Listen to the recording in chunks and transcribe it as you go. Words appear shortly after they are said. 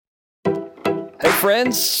Hey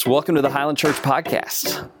friends, welcome to the Highland Church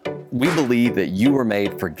Podcast. We believe that you were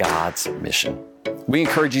made for God's mission. We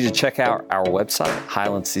encourage you to check out our website,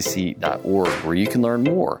 highlandcc.org, where you can learn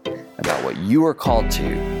more about what you are called to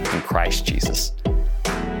in Christ Jesus.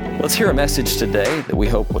 Let's hear a message today that we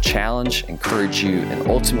hope will challenge, encourage you, and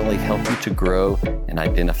ultimately help you to grow and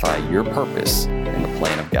identify your purpose in the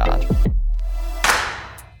plan of God.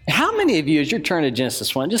 How many of you, as you're turning to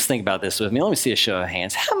Genesis 1, just think about this with me. Let me see a show of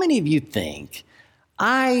hands. How many of you think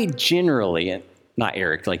I generally, not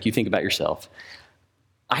Eric, like you think about yourself,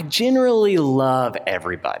 I generally love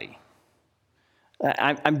everybody.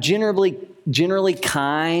 I'm generally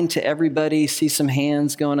kind to everybody. See some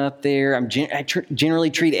hands going up there. I generally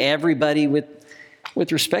treat everybody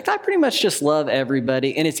with respect. I pretty much just love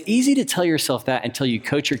everybody. And it's easy to tell yourself that until you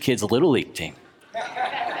coach your kid's Little League team.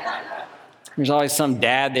 There's always some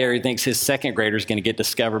dad there who thinks his second grader is going to get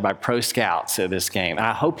discovered by pro scouts at this game.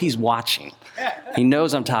 I hope he's watching. He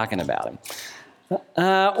knows I'm talking about him.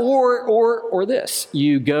 Or this.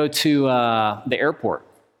 You go to the airport.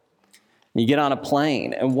 You get on a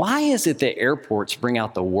plane. And why is it that airports bring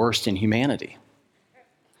out the worst in humanity?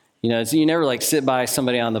 You know, so you never like sit by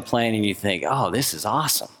somebody on the plane and you think, oh, this is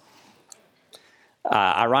awesome.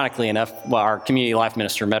 Ironically enough, our community life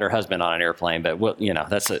minister met her husband on an airplane, but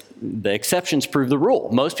the exceptions prove the rule.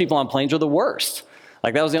 Most people on planes are the worst.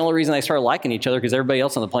 Like that was the only reason they started liking each other, because everybody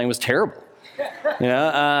else on the plane was terrible. You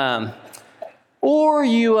know, or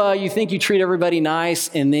you think you treat everybody nice,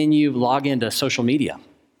 and then you log into social media,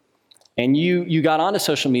 and you got onto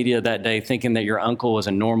social media that day thinking that your uncle was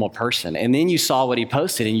a normal person, and then you saw what he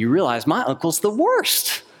posted, and you realized my uncle's the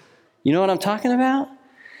worst. You know what I'm talking about?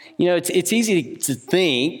 You know, it's easy to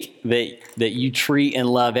think that you treat and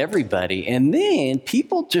love everybody, and then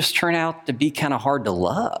people just turn out to be kind of hard to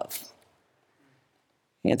love.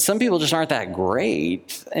 And some people just aren't that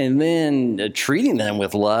great, and then treating them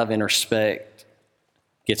with love and respect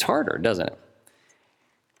gets harder, doesn't it?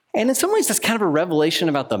 And in some ways, that's kind of a revelation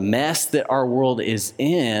about the mess that our world is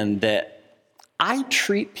in, that I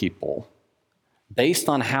treat people based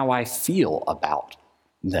on how I feel about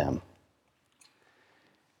them.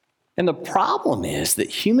 And the problem is that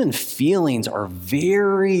human feelings are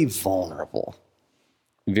very vulnerable,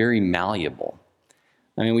 very malleable.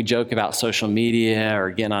 I mean, we joke about social media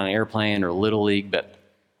or getting on an airplane or Little League, but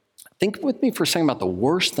think with me for a second about the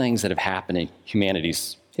worst things that have happened in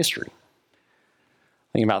humanity's history.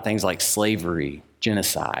 Think about things like slavery,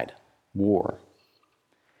 genocide, war.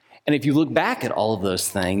 And if you look back at all of those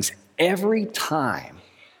things, every time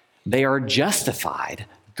they are justified,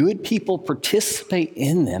 good people participate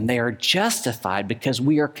in them. They are justified because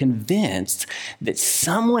we are convinced that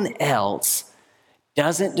someone else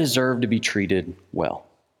doesn't deserve to be treated well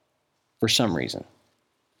for some reason.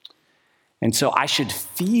 And so I should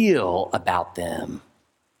feel about them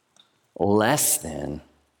less than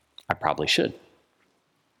I probably should.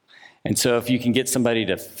 And so if you can get somebody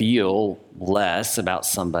to feel less about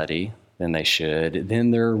somebody than they should,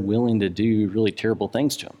 then they're willing to do really terrible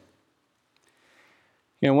things to them.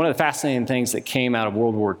 You know, one of the fascinating things that came out of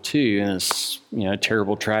World War II is,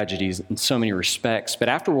 terrible tragedies in so many respects. But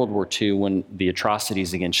after World War II, when the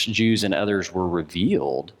atrocities against Jews and others were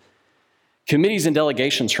revealed, committees and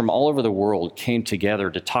delegations from all over the world came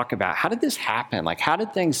together to talk about, how did this happen? Like, how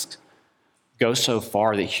did things go so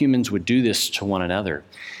far that humans would do this to one another?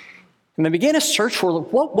 And they began a search for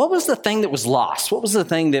what was the thing that was lost? What was the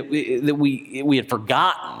thing that we had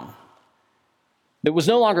forgotten, that was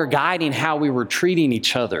no longer guiding how we were treating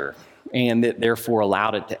each other, and that therefore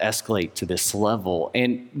allowed it to escalate to this level?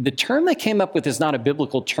 And the term they came up with is not a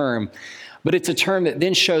biblical term, but it's a term that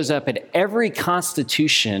then shows up in every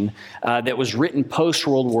constitution that was written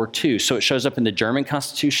post-World War II. So it shows up in the German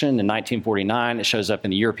Constitution in 1949. It shows up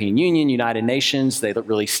in the European Union, United Nations. They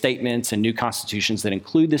release statements and new constitutions that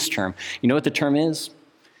include this term. You know what the term is?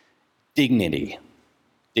 Dignity.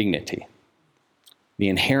 Dignity. The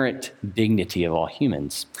inherent dignity of all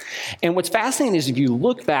humans. And what's fascinating is if you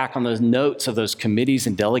look back on those notes of those committees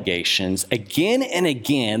and delegations, again and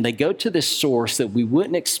again, they go to this source that we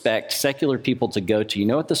wouldn't expect secular people to go to. You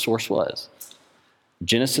know what the source was?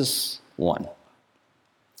 Genesis 1.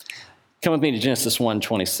 Come with me to Genesis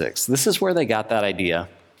 1:26. This is where they got that idea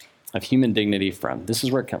of human dignity from. This is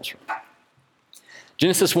where it comes from.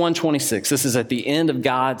 Genesis 1:26, this is at the end of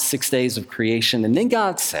God's 6 days of creation. And then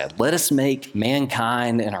God said, let us make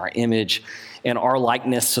mankind in our image and our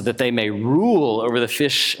likeness, so that they may rule over the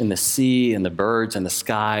fish in the sea and the birds in the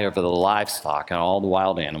sky, over the livestock and all the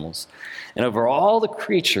wild animals, and over all the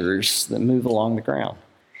creatures that move along the ground.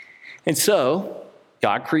 And so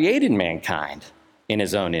God created mankind in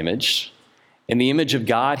his own image. In the image of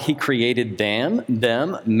God, he created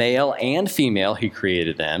them, male and female, he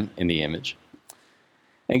created them in the image.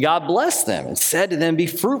 And God blessed them and said to them, be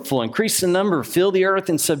fruitful, increase in number, fill the earth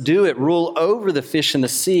and subdue it, rule over the fish in the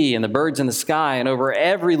sea and the birds in the sky and over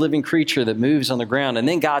every living creature that moves on the ground. And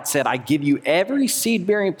then God said, I give you every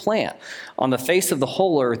seed-bearing plant on the face of the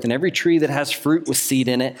whole earth and every tree that has fruit with seed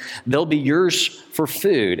in it. They'll be yours for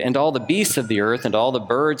food. And all the beasts of the earth and all the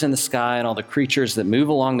birds in the sky and all the creatures that move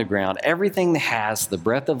along the ground, everything that has the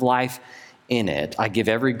breath of life in it, I give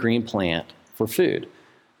every green plant for food.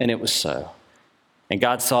 And it was so. And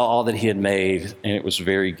God saw all that he had made, and it was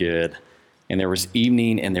very good. And there was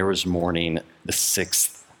evening and there was morning, the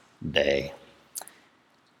sixth day.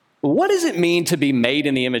 What does it mean to be made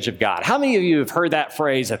in the image of God? How many of you have heard that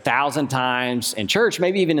phrase 1,000 times in church,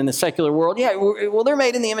 maybe even in the secular world? Yeah, well, they're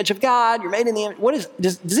made in the image of God. You're made in the image.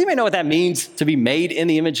 Does anybody know what that means, to be made in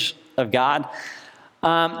the image of God?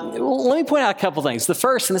 Well, let me point out a couple things. The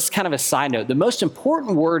first, and this is kind of a side note, the most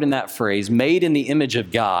important word in that phrase, made in the image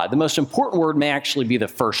of God, the most important word may actually be the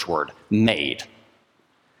first word, made.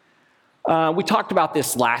 We talked about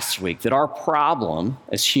this last week, that our problem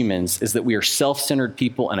as humans is that we are self-centered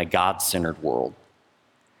people in a God-centered world.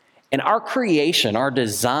 And our creation, our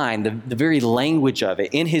design, the very language of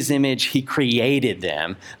it, in his image, he created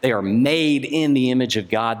them. They are made in the image of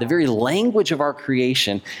God. The very language of our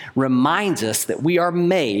creation reminds us that we are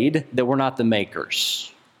made, that we're not the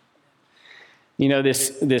makers. You know,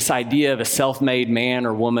 this idea of a self-made man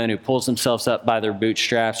or woman who pulls themselves up by their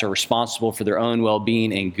bootstraps are responsible for their own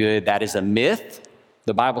well-being and good, that is a myth,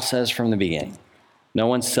 the Bible says from the beginning. No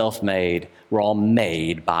one's self-made. We're all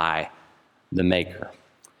made by the maker.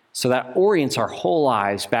 So that orients our whole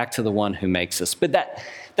lives back to the one who makes us. But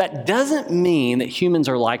that doesn't mean that humans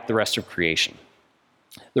are like the rest of creation.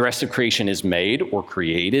 The rest of creation is made or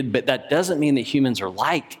created, but that doesn't mean that humans are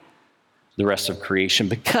like the rest of creation,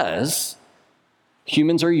 because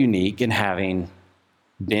humans are unique in having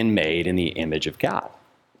been made in the image of God.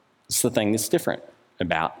 It's the thing that's different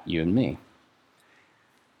about you and me.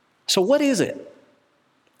 So what is it?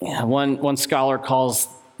 Yeah, one scholar calls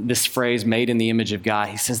this phrase, made in the image of God,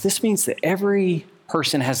 he says this means that every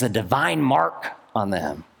person has a divine mark on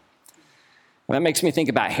them. And that makes me think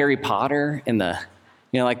about Harry Potter and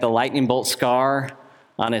like the lightning bolt scar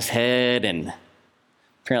on his head. And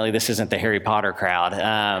apparently this isn't the Harry Potter crowd.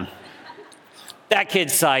 That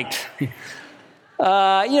kid's psyched.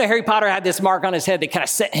 Harry Potter had this mark on his head that kind of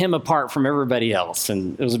set him apart from everybody else,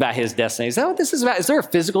 and it was about his destiny. Is that what this is about? Is there a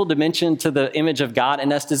physical dimension to the image of God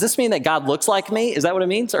in us? Does this mean that God looks like me? Is that what it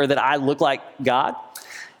means? Or that I look like God?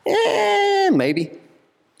 Maybe.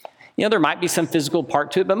 There might be some physical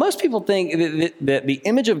part to it, but most people think that the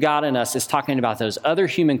image of God in us is talking about those other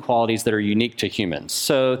human qualities that are unique to humans.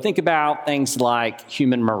 So think about things like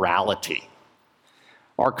human morality,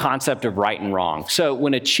 our concept of right and wrong. So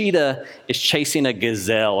when a cheetah is chasing a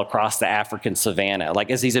gazelle across the African savannah,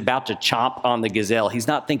 like as he's about to chomp on the gazelle, he's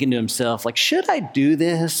not thinking to himself, like, should I do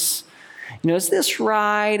this? Is this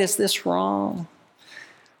right? Is this wrong?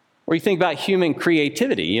 Or you think about human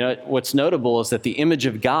creativity. What's notable is that the image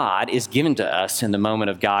of God is given to us in the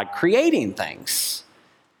moment of God creating things.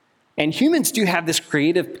 And humans do have this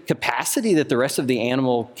creative capacity that the rest of the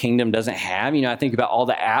animal kingdom doesn't have. I think about all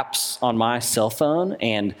the apps on my cell phone,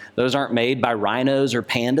 and those aren't made by rhinos or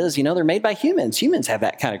pandas. They're made by humans. Humans have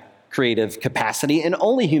that kind of creative capacity, and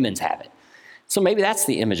only humans have it. So maybe that's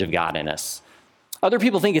the image of God in us. Other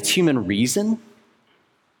people think it's human reason.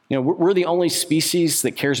 We're the only species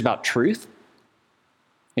that cares about truth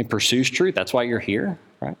and pursues truth. That's why you're here,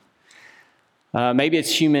 right? Maybe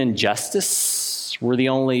it's human justice. We're the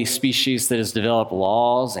only species that has developed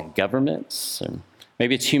laws and governments. And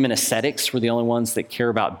maybe it's human aesthetics. We're the only ones that care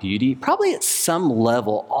about beauty. Probably at some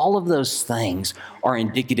level, all of those things are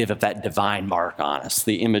indicative of that divine mark on us,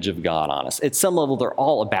 the image of God on us. At some level, they're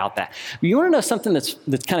all about that. You want to know something that's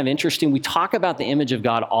kind of interesting? We talk about the image of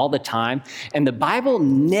God all the time, and the Bible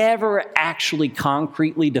never actually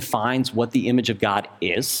concretely defines what the image of God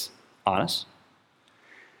is on us.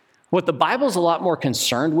 What the Bible's a lot more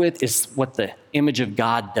concerned with is what the image of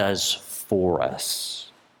God does for us.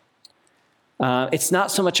 It's not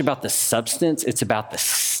so much about the substance, it's about the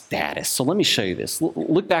status. So let me show you this.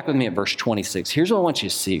 Look back with me at verse 26. Here's what I want you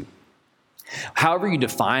to see. However you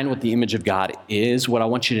define what the image of God is, what I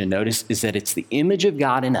want you to notice is that it's the image of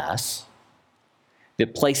God in us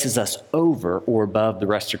that places us over or above the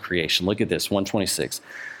rest of creation. Look at this, 126.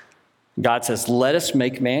 God says, let us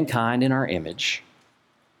make mankind in our image,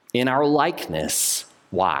 in our likeness.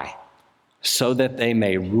 Why? So that they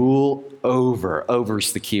may rule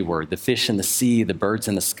over's the key word, the fish in the sea, the birds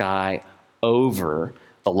in the sky, over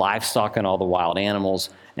the livestock and all the wild animals,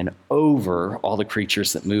 and over all the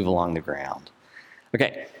creatures that move along the ground.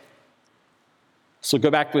 Okay, so go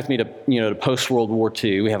back with me to post-World War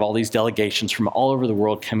II. We have all these delegations from all over the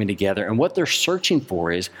world coming together, and what they're searching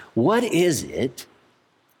for is, what is it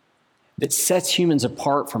that sets humans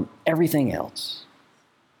apart from everything else,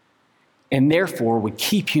 and therefore would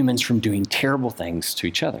keep humans from doing terrible things to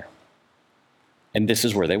each other? And this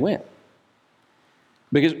is where they went.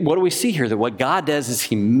 Because what do we see here? That what God does is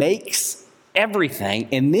he makes everything,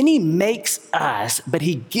 and then he makes us, but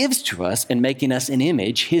he gives to us in making us an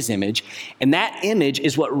image, his image, and that image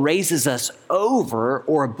is what raises us over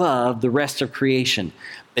or above the rest of creation,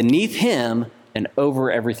 beneath him and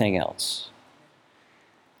over everything else.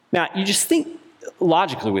 Now, you just think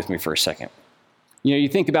logically with me for a second. You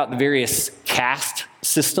think about the various caste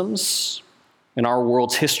systems in our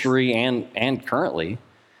world's history and currently,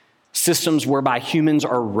 systems whereby humans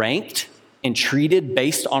are ranked and treated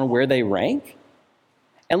based on where they rank.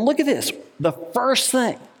 And look at this. The first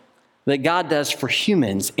thing that God does for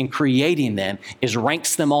humans in creating them is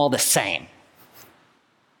ranks them all the same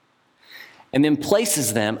and then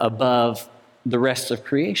places them above the rest of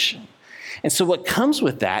creation. And so what comes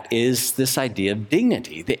with that is this idea of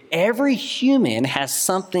dignity, that every human has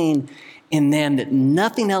something in them that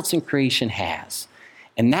nothing else in creation has.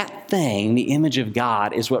 And that thing, the image of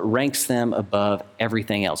God, is what ranks them above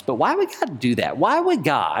everything else. But why would God do that? Why would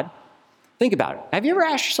God, think about it. Have you ever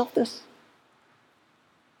asked yourself this?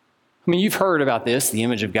 I mean, you've heard about this, the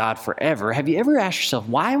image of God forever. Have you ever asked yourself,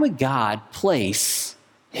 why would God place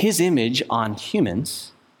his image on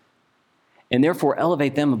humans and therefore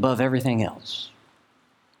elevate them above everything else?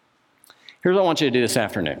 Here's what I want you to do this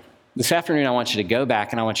afternoon. This afternoon, I want you to go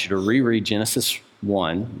back and I want you to reread Genesis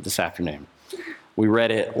 1 this afternoon. We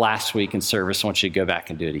read it last week in service. I want you to go back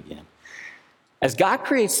and do it again. As God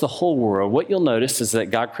creates the whole world, what you'll notice is that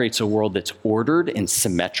God creates a world that's ordered and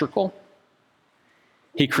symmetrical.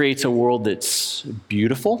 He creates a world that's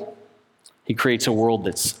beautiful. He creates a world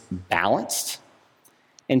that's balanced.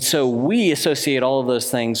 And so we associate all of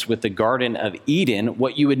those things with the Garden of Eden.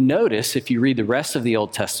 What you would notice if you read the rest of the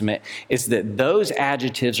Old Testament is that those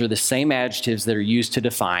adjectives are the same adjectives that are used to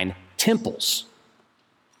define temples.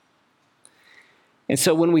 And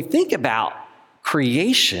so when we think about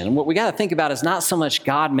creation, what we got to think about is not so much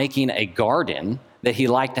God making a garden that he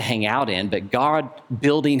liked to hang out in, but God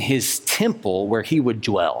building his temple where he would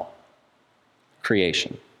dwell.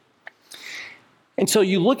 Creation. And so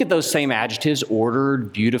you look at those same adjectives,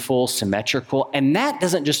 ordered, beautiful, symmetrical, and that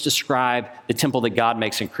doesn't just describe the temple that God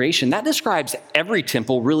makes in creation. That describes every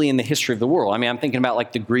temple really in the history of the world. I mean, I'm thinking about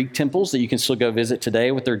like the Greek temples that you can still go visit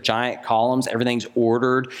today with their giant columns. Everything's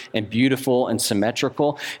ordered and beautiful and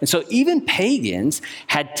symmetrical. And so even pagans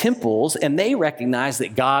had temples, and they recognized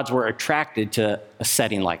that gods were attracted to a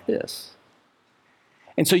setting like this.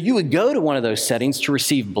 And so you would go to one of those settings to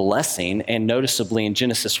receive blessing, and noticeably in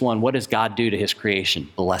Genesis 1, what does God do to his creation?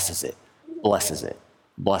 Blesses it, blesses it,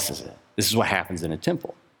 blesses it. This is what happens in a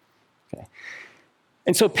temple. Okay.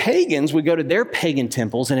 And so pagans would go to their pagan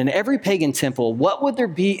temples, and in every pagan temple, what would there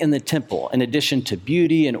be in the temple? In addition to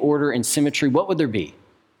beauty and order and symmetry, what would there be?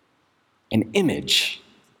 An image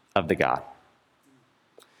of the God.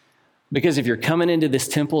 Because if you're coming into this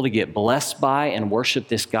temple to get blessed by and worship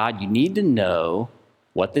this God, you need to know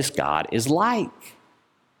what this God is like.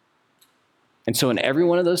 And so in every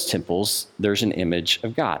one of those temples, there's an image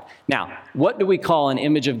of God. Now, what do we call an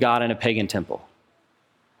image of God in a pagan temple?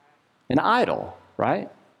 An idol, right?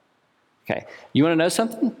 Okay, you want to know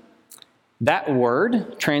something? That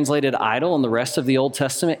word, translated idol in the rest of the Old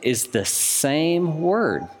Testament, is the same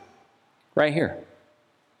word right here.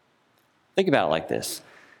 Think about it like this.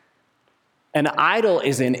 An idol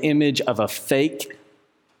is an image of a fake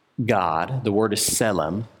God. The word is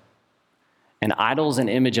Selim. An idol is an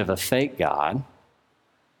image of a fake God.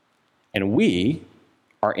 And we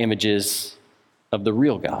are images of the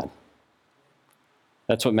real God.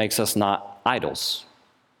 That's what makes us not idols.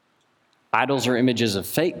 Idols are images of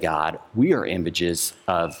fake God. We are images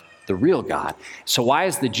of the real God. So why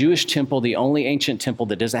is the Jewish temple the only ancient temple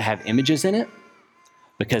that doesn't have images in it?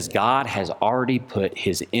 Because God has already put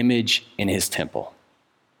his image in his temple.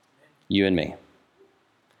 You and me.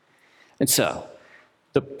 And so,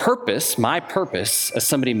 the purpose, my purpose, as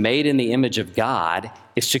somebody made in the image of God,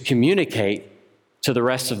 is to communicate to the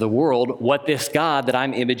rest of the world what this God that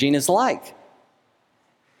I'm imaging is like.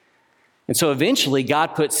 And so eventually,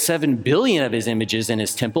 God put 7 billion of his images in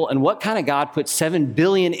his temple. And what kind of God put 7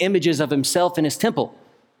 billion images of himself in his temple?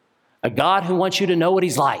 A God who wants you to know what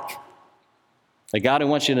he's like. A God who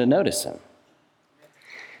wants you to notice him.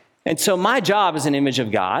 And so my job as an image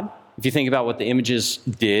of God, If you think about what the images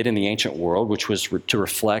did in the ancient world, which was to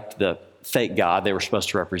reflect the fake God they were supposed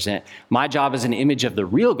to represent, my job as an image of the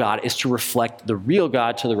real God is to reflect the real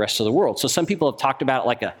God to the rest of the world. So some people have talked about it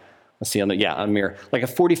like a mirror, like a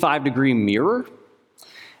 45-degree mirror.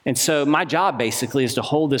 And so my job basically is to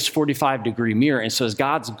hold this 45-degree mirror. And so as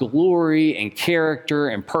God's glory and character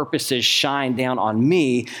and purposes shine down on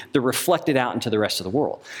me, they're reflected out into the rest of the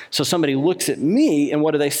world. So somebody looks at me and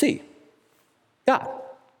what do they see? God.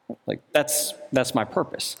 Like that's my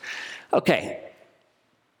purpose. Okay.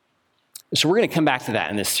 So we're going to come back to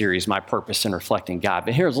that in this series, my purpose in reflecting God.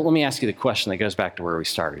 But let me ask you the question that goes back to where we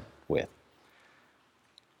started with.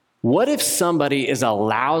 What if somebody is a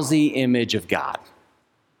lousy image of God?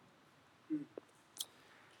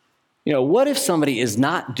 What if somebody is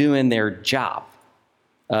not doing their job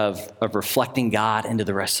of reflecting God into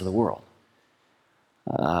the rest of the world?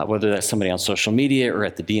 Whether that's somebody on social media or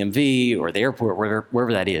at the DMV or the airport,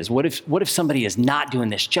 wherever that is. What if somebody is not doing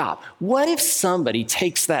this job? What if somebody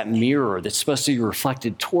takes that mirror that's supposed to be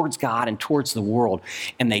reflected towards God and towards the world,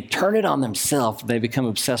 and they turn it on themselves, they become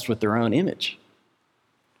obsessed with their own image?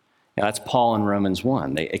 Now, that's Paul in Romans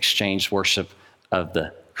 1. They exchanged worship of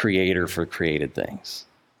the Creator for created things.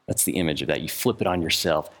 That's the image of that. You flip it on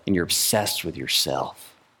yourself, and you're obsessed with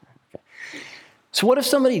yourself. Okay. So what if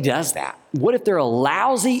somebody does that? What if they're a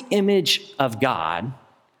lousy image of God?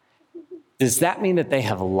 Does that mean that they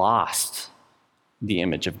have lost the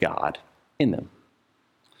image of God in them?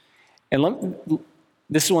 And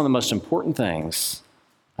this is one of the most important things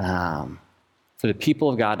for the people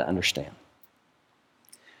of God to understand.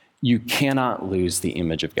 You cannot lose the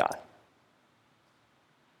image of God.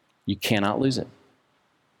 You cannot lose it.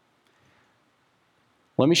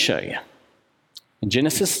 Let me show you. In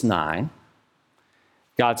Genesis 9,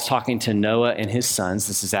 God's talking to Noah and his sons.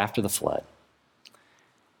 This is after the flood.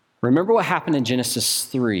 Remember what happened in Genesis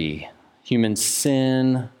 3. Human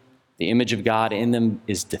sin, the image of God in them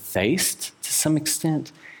is defaced to some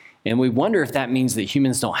extent. And we wonder if that means that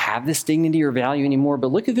humans don't have this dignity or value anymore.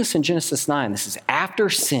 But look at this in Genesis 9. This is after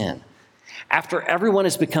sin. After everyone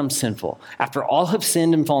has become sinful, after all have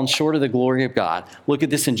sinned and fallen short of the glory of God, look at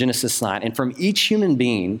this in Genesis 9. And from each human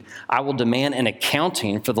being, I will demand an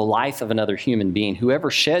accounting for the life of another human being.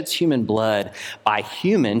 Whoever sheds human blood, by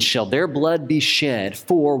human shall their blood be shed.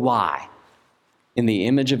 For why? In the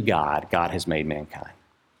image of God, God has made mankind.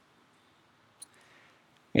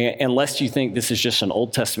 Unless you think this is just an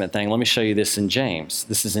Old Testament thing, let me show you this in James.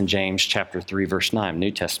 This is in James chapter 3, verse 9,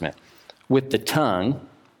 New Testament. With the tongue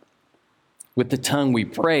we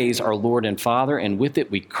praise our Lord and Father, and with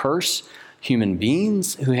it we curse human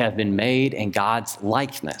beings who have been made in God's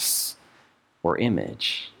likeness or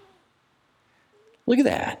image. Look at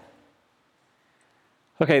that.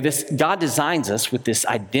 Okay, God designs us with this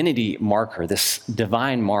identity marker, this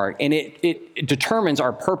divine mark, and it determines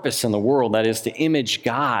our purpose in the world, that is to image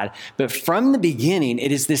God. But from the beginning,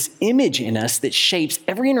 it is this image in us that shapes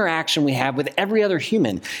every interaction we have with every other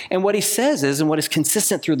human. And what he says is, and what is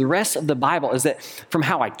consistent through the rest of the Bible, is that from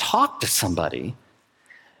how I talk to somebody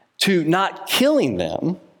to not killing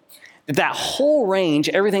them, that whole range,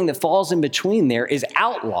 everything that falls in between there is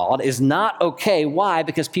outlawed, is not okay. Why?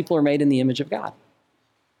 Because people are made in the image of God.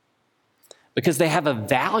 Because they have a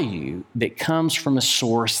value that comes from a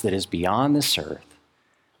source that is beyond this earth,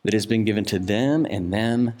 that has been given to them and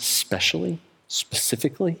them specifically.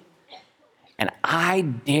 And I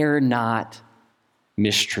dare not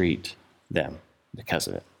mistreat them because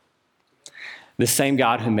of it. The same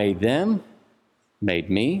God who made them made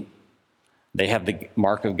me. They have the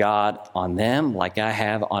mark of God on them like I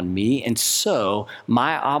have on me. And so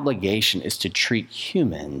my obligation is to treat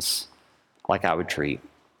humans like I would treat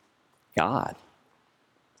God.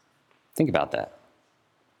 Think about that.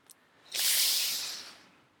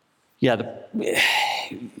 Yeah,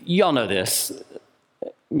 you all know this.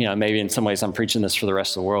 Maybe in some ways I'm preaching this for the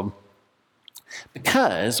rest of the world.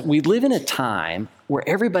 Because we live in a time where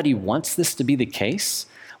everybody wants this to be the case.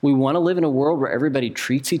 We want to live in a world where everybody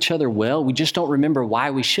treats each other well. We just don't remember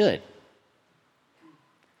why we should.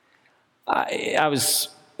 I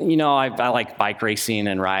like bike racing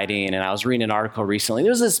and riding, and I was reading an article recently.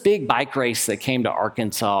 There was this big bike race that came to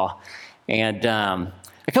Arkansas, and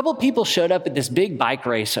a couple of people showed up at this big bike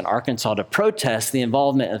race in Arkansas to protest the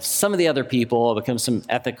involvement of some of the other people, become some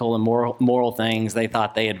ethical and moral things they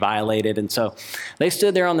thought they had violated. And so they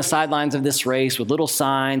stood there on the sidelines of this race with little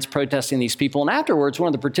signs protesting these people. And afterwards, one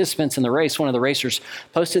of the participants in the race, one of the racers,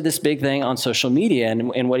 posted this big thing on social media.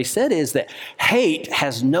 And what he said is that hate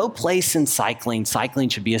has no place in cycling. Cycling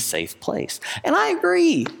should be a safe place. And I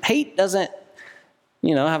agree. Hate doesn't,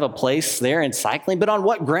 have a place there in cycling. But on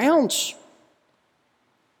what grounds?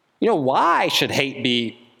 Why should hate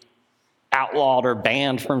be outlawed or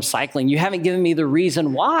banned from cycling? You haven't given me the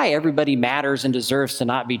reason why everybody matters and deserves to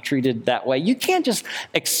not be treated that way. You can't just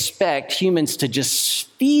expect humans to just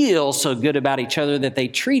feel so good about each other that they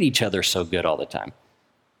treat each other so good all the time.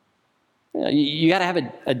 You got to have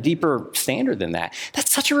a deeper standard than that.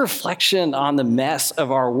 That's such a reflection on the mess of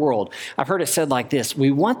our world. I've heard it said like this: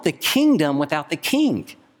 we want the kingdom without the king.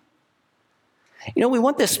 We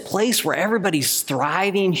want this place where everybody's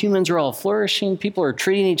thriving, humans are all flourishing, people are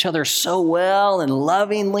treating each other so well and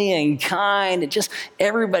lovingly and kind.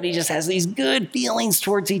 Everybody just has these good feelings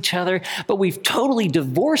towards each other, but we've totally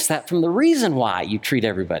divorced that from the reason why you treat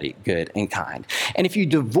everybody good and kind. And if you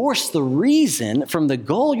divorce the reason from the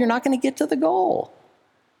goal, you're not going to get to the goal.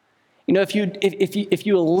 If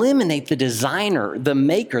you eliminate the designer, the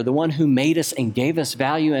maker, the one who made us and gave us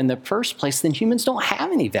value in the first place, then humans don't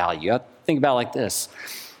have any value. I think about it like this.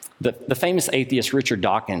 The famous atheist Richard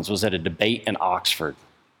Dawkins was at a debate in Oxford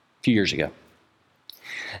a few years ago.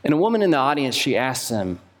 And a woman in the audience, she asked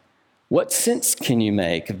him, "What sense can you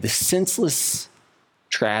make of the senseless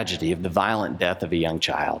tragedy of the violent death of a young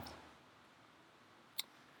child?"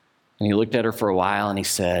 And he looked at her for a while and he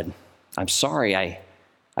said, "I'm sorry, I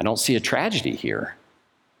don't see a tragedy here.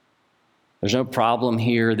 There's no problem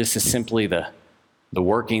here. This is simply the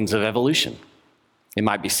workings of evolution. It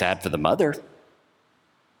might be sad for the mother,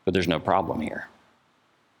 but there's no problem here."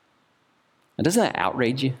 And doesn't that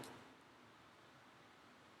outrage you?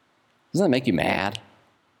 Doesn't that make you mad?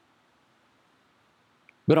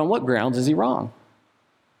 But on what grounds is he wrong?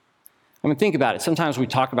 Think about it. Sometimes we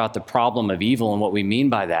talk about the problem of evil, and what we mean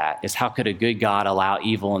by that is, how could a good God allow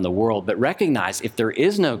evil in the world? But recognize, if there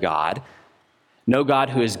is no God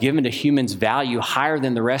who has given to humans value higher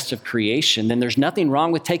than the rest of creation, then there's nothing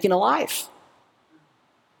wrong with taking a life.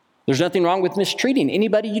 There's nothing wrong with mistreating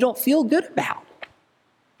anybody you don't feel good about,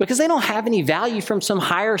 because they don't have any value from some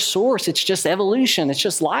higher source. It's just evolution. It's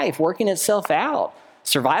just life working itself out.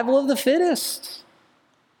 Survival of the fittest.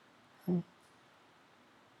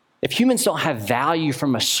 If humans don't have value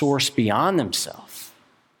from a source beyond themselves,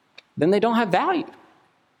 then they don't have value,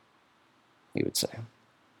 he would say.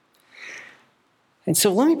 And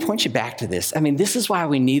so let me point you back to this. This is why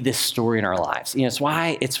we need this story in our lives. It's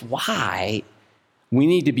why we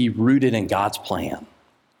need to be rooted in God's plan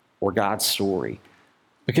or God's story.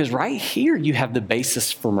 Because right here, you have the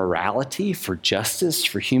basis for morality, for justice,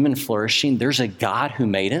 for human flourishing. There's a God who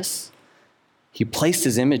made us. He placed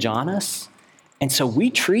his image on us. And so we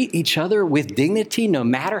treat each other with dignity no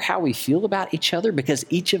matter how we feel about each other, because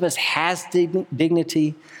each of us has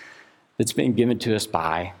dignity that's been given to us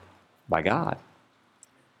by God.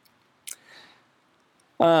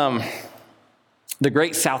 The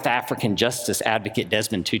great South African justice advocate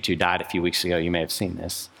Desmond Tutu died a few weeks ago. You may have seen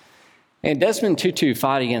this. And Desmond Tutu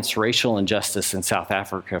fought against racial injustice in South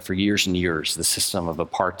Africa for years and years, the system of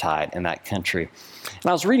apartheid in that country. And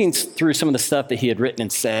I was reading through some of the stuff that he had written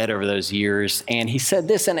and said over those years, and he said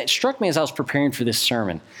this, and it struck me as I was preparing for this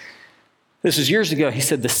sermon. This was years ago. He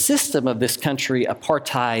said, "The system of this country,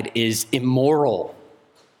 apartheid, is immoral.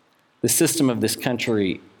 The system of this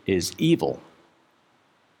country is evil."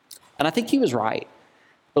 And I think he was right.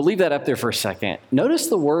 But leave that up there for a second. Notice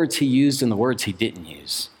the words he used and the words he didn't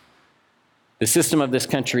use. The system of this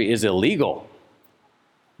country is illegal.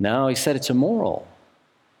 No, he said it's immoral.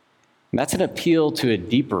 And that's an appeal to a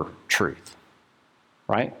deeper truth,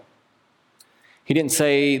 right? He didn't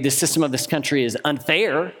say the system of this country is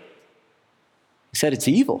unfair. He said it's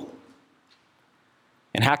evil.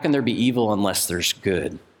 And how can there be evil unless there's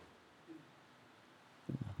good?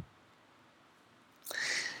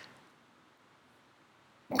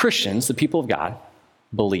 Christians, the people of God,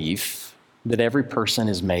 believe that every person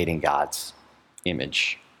is made in God's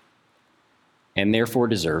image and therefore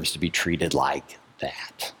deserves to be treated like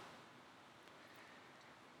that.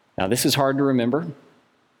 Now, this is hard to remember,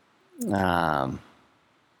 and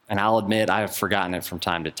I'll admit I've forgotten it from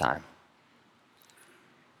time to time.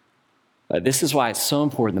 But this is why it's so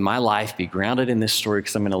important that my life be grounded in this story,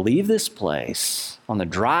 because I'm going to leave this place. On the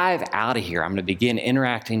drive out of here, I'm going to begin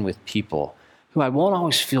interacting with people who I won't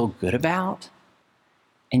always feel good about,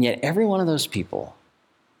 and yet every one of those people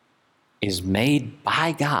is made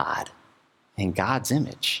by God in God's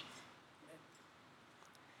image.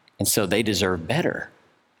 And so they deserve better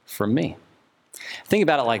from me. Think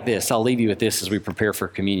about it like this. I'll leave you with this as we prepare for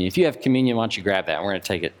communion. If you have communion, why don't you grab that? We're going to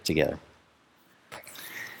take it together.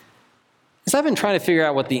 As I've been trying to figure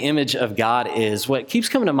out what the image of God is, what keeps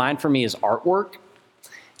coming to mind for me is artwork.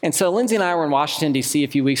 And so Lindsay and I were in Washington, D.C. a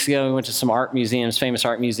few weeks ago. We went to some art museums, famous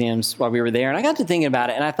art museums while we were there. And I got to thinking about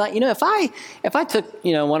it. And I thought, if I took,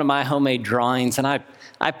 one of my homemade drawings and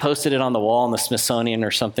I posted it on the wall in the Smithsonian or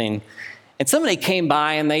something, and somebody came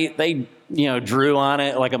by and they drew on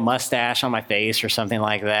it like a mustache on my face or something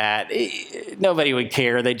like that, nobody would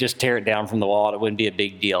care. They'd just tear it down from the wall and it wouldn't be a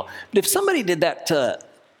big deal. But if somebody did that to,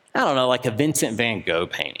 like a Vincent van Gogh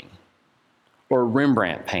painting or a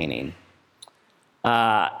Rembrandt painting,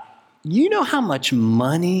 you know how much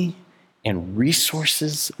money and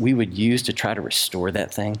resources we would use to try to restore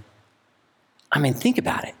that thing? I mean, think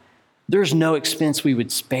about it. There's no expense we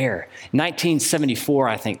would spare. 1974,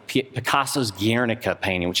 I think, Picasso's Guernica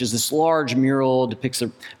painting, which is this large mural, depicts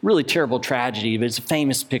a really terrible tragedy, but it's a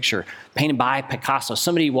famous picture painted by Picasso.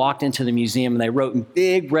 Somebody walked into the museum and they wrote in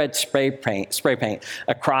big red spray paint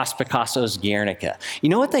across Picasso's Guernica. You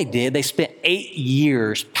know what they did? They spent 8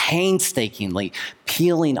 years painstakingly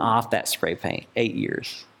peeling off that spray paint. 8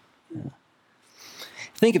 years.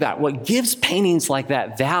 Think about it. What gives paintings like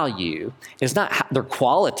that value is not their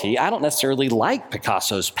quality. I don't necessarily like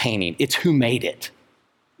Picasso's painting. It's who made it.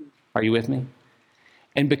 Are you with me?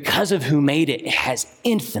 And because of who made it, it has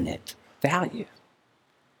infinite value.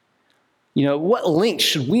 What lengths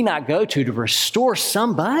should we not go to restore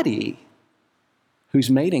somebody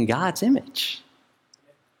who's made in God's image,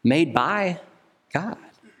 made by God?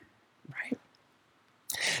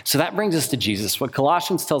 So that brings us to Jesus. What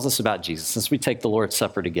Colossians tells us about Jesus, since we take the Lord's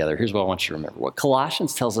Supper together, here's what I want you to remember. What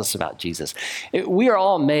Colossians tells us about Jesus, we are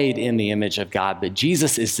all made in the image of God, but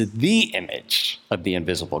Jesus is the image of the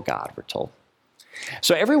invisible God, we're told.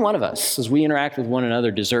 So every one of us, as we interact with one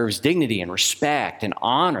another, deserves dignity and respect and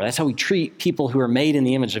honor. That's how we treat people who are made in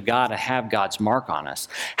the image of God and have God's mark on us.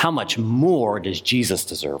 How much more does Jesus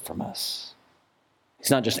deserve from us?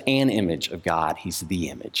 He's not just an image of God, he's the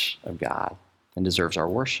image of God, and deserves our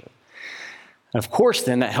worship. And of course,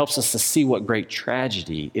 then, that helps us to see what great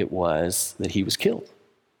tragedy it was that he was killed.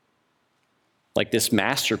 Like this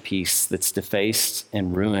masterpiece that's defaced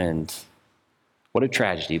and ruined. What a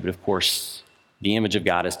tragedy, but of course, the image of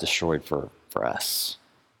God is destroyed for us.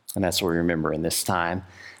 And that's what we remember in this time.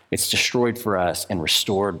 It's destroyed for us and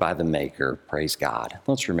restored by the Maker. Praise God.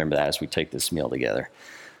 Let's remember that as we take this meal together.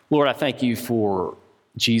 Lord, I thank you for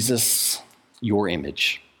Jesus, your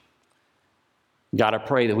image. God, I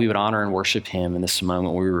pray that we would honor and worship him in this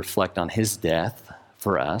moment where we reflect on his death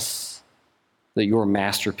for us, that your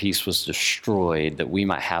masterpiece was destroyed, that we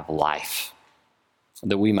might have life,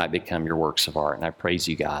 that we might become your works of art. And I praise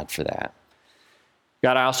you, God, for that.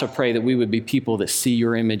 God, I also pray that we would be people that see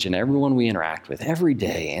your image in everyone we interact with every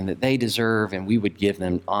day, and that they deserve, and we would give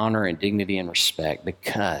them honor and dignity and respect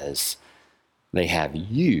because they have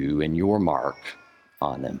you and your mark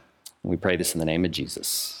on them. And we pray this in the name of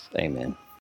Jesus. Amen.